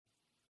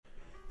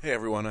Hey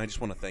everyone, I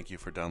just want to thank you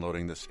for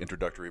downloading this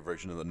introductory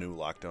version of the new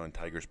Locked On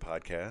Tigers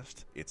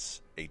podcast.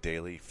 It's a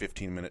daily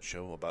 15-minute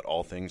show about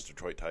all things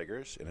Detroit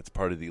Tigers, and it's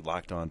part of the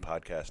Locked On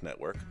Podcast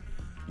Network.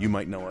 You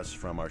might know us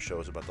from our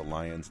shows about the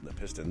Lions and the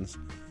Pistons,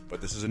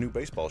 but this is a new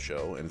baseball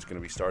show, and it's going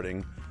to be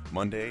starting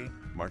Monday,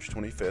 March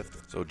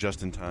 25th, so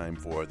just in time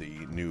for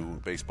the new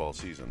baseball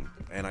season.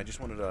 And I just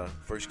wanted to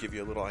first give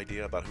you a little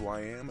idea about who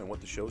I am and what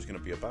the show is going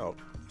to be about.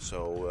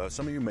 So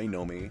some of you may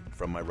know me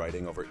from my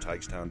writing over at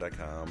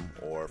TigesTown.com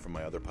or from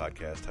my other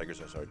podcast, Tigers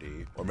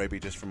SRD, or maybe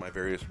just from my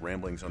various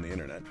ramblings on the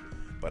internet.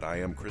 But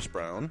I am Chris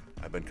Brown.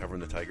 I've been covering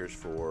the Tigers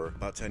for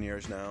about 10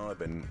 years now. I've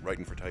been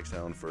writing for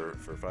Tigestown for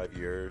 5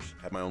 years.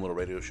 Had my own little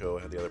radio show,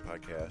 had the other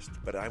podcast.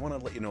 But I want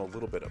to let you know a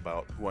little bit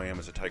about who I am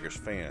as a Tigers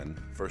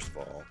fan, first of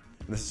all.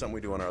 And this is something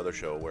we do on our other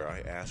show where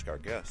I ask our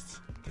guests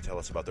to tell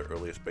us about their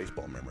earliest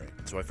baseball memory.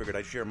 So I figured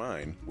I'd share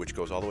mine, which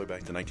goes all the way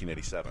back to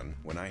 1987,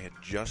 when I had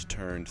just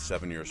turned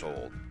 7 years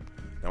old.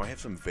 Now, I have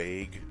some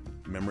vague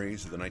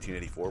memories of the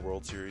 1984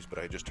 World Series, but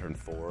I just turned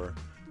 4,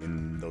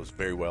 and those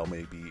very well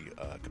may be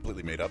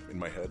completely made up in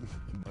my head.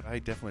 But I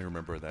definitely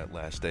remember that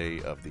last day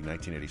of the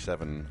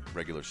 1987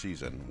 regular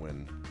season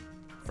when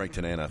Frank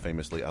Tanana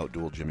famously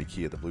outdueled Jimmy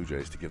Key of the Blue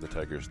Jays to give the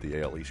Tigers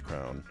the AL East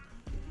crown.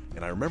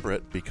 And I remember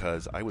it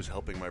because I was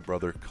helping my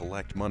brother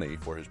collect money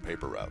for his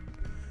paper route.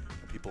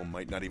 People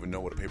might not even know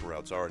what paper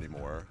routes are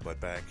anymore, but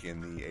back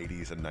in the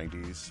 80s and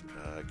 90s,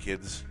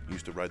 kids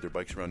used to ride their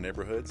bikes around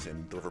neighborhoods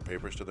and deliver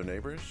papers to their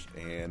neighbors,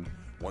 and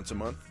once a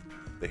month,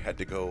 they had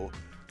to go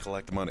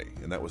collect money,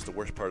 and that was the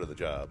worst part of the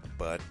job.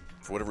 But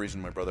for whatever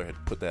reason, my brother had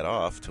put that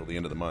off till the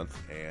end of the month,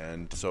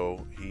 and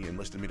so he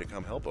enlisted me to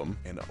come help him.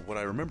 And what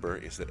I remember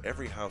is that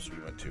every house we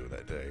went to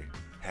that day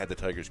had the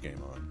Tigers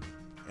game on,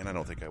 and I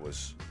don't think I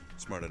was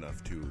smart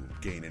enough to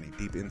gain any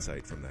deep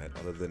insight from that,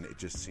 other than it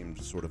just seemed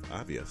sort of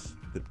obvious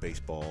that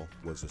baseball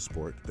was a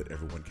sport that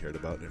everyone cared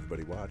about and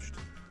everybody watched,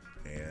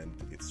 and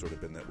it's sort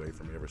of been that way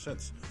for me ever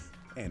since.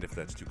 And if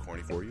that's too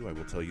corny for you, I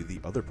will tell you the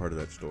other part of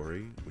that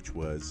story, which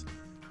was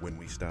when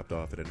we stopped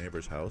off at a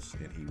neighbor's house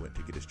and he went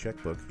to get his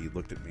checkbook. He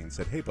looked at me and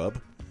said, "Hey,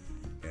 bub."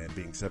 And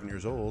being 7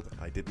 years old,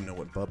 I didn't know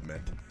what bub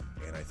meant,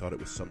 and I thought it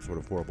was some sort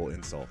of horrible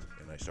insult,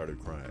 and I started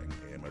crying,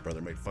 and my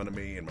brother made fun of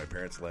me and my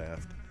parents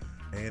laughed.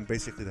 And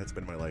basically, that's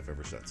been my life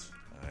ever since.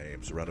 I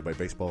am surrounded by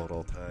baseball at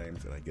all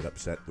times, and I get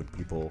upset when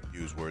people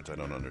use words I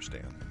don't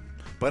understand.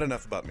 But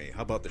enough about me.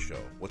 How about the show?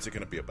 What's it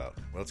going to be about?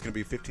 Well, it's going to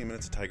be 15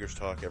 minutes of Tigers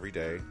talk every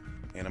day,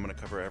 and I'm going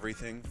to cover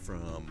everything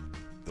from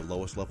the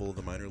lowest level of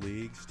the minor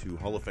leagues to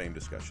Hall of Fame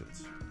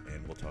discussions.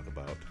 And we'll talk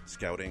about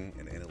scouting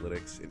and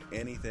analytics and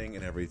anything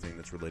and everything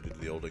that's related to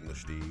the Old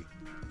English D.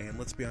 And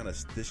let's be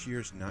honest, this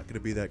year's not going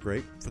to be that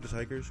great for the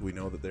Tigers. We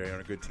know that they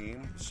aren't a good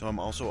team. So I'm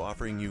also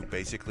offering you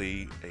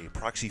basically a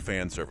proxy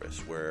fan service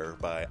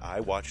whereby I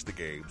watch the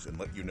games and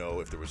let you know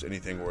if there was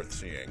anything worth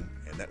seeing.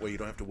 And that way you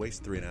don't have to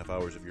waste 3.5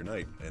 hours of your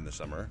night in the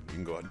summer. You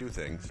can go out and do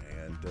things.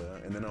 And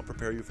then I'll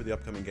prepare you for the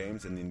upcoming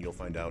games, and then you'll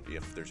find out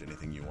if there's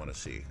anything you want to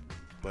see.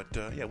 But,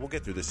 yeah, we'll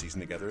get through this season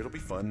together. It'll be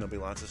fun. There'll be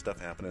lots of stuff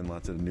happening,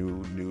 lots of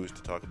new news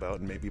to talk about,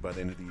 and maybe by the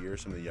end of the year,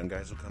 some of the young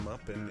guys will come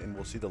up, and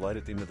we'll see the light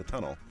at the end of the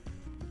tunnel.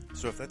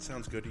 So if that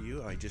sounds good to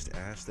you, I just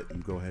ask that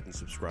you go ahead and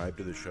subscribe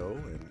to the show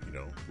and,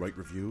 write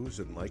reviews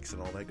and likes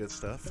and all that good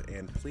stuff.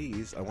 And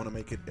please, I want to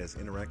make it as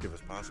interactive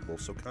as possible,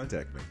 so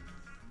contact me.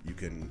 You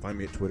can find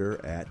me at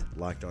Twitter at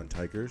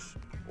LockedOnTigers,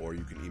 or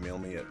you can email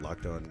me at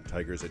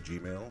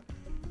LockedOnTigers@gmail.com.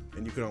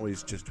 And you can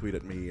always just tweet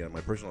at me on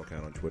my personal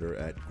account on Twitter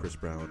at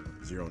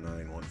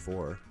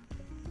ChrisBrown0914.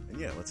 And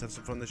yeah, let's have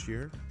some fun this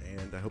year.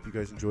 And I hope you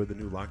guys enjoyed the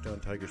new Locked On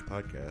Tigers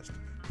podcast,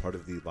 part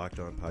of the Locked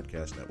On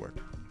Podcast Network.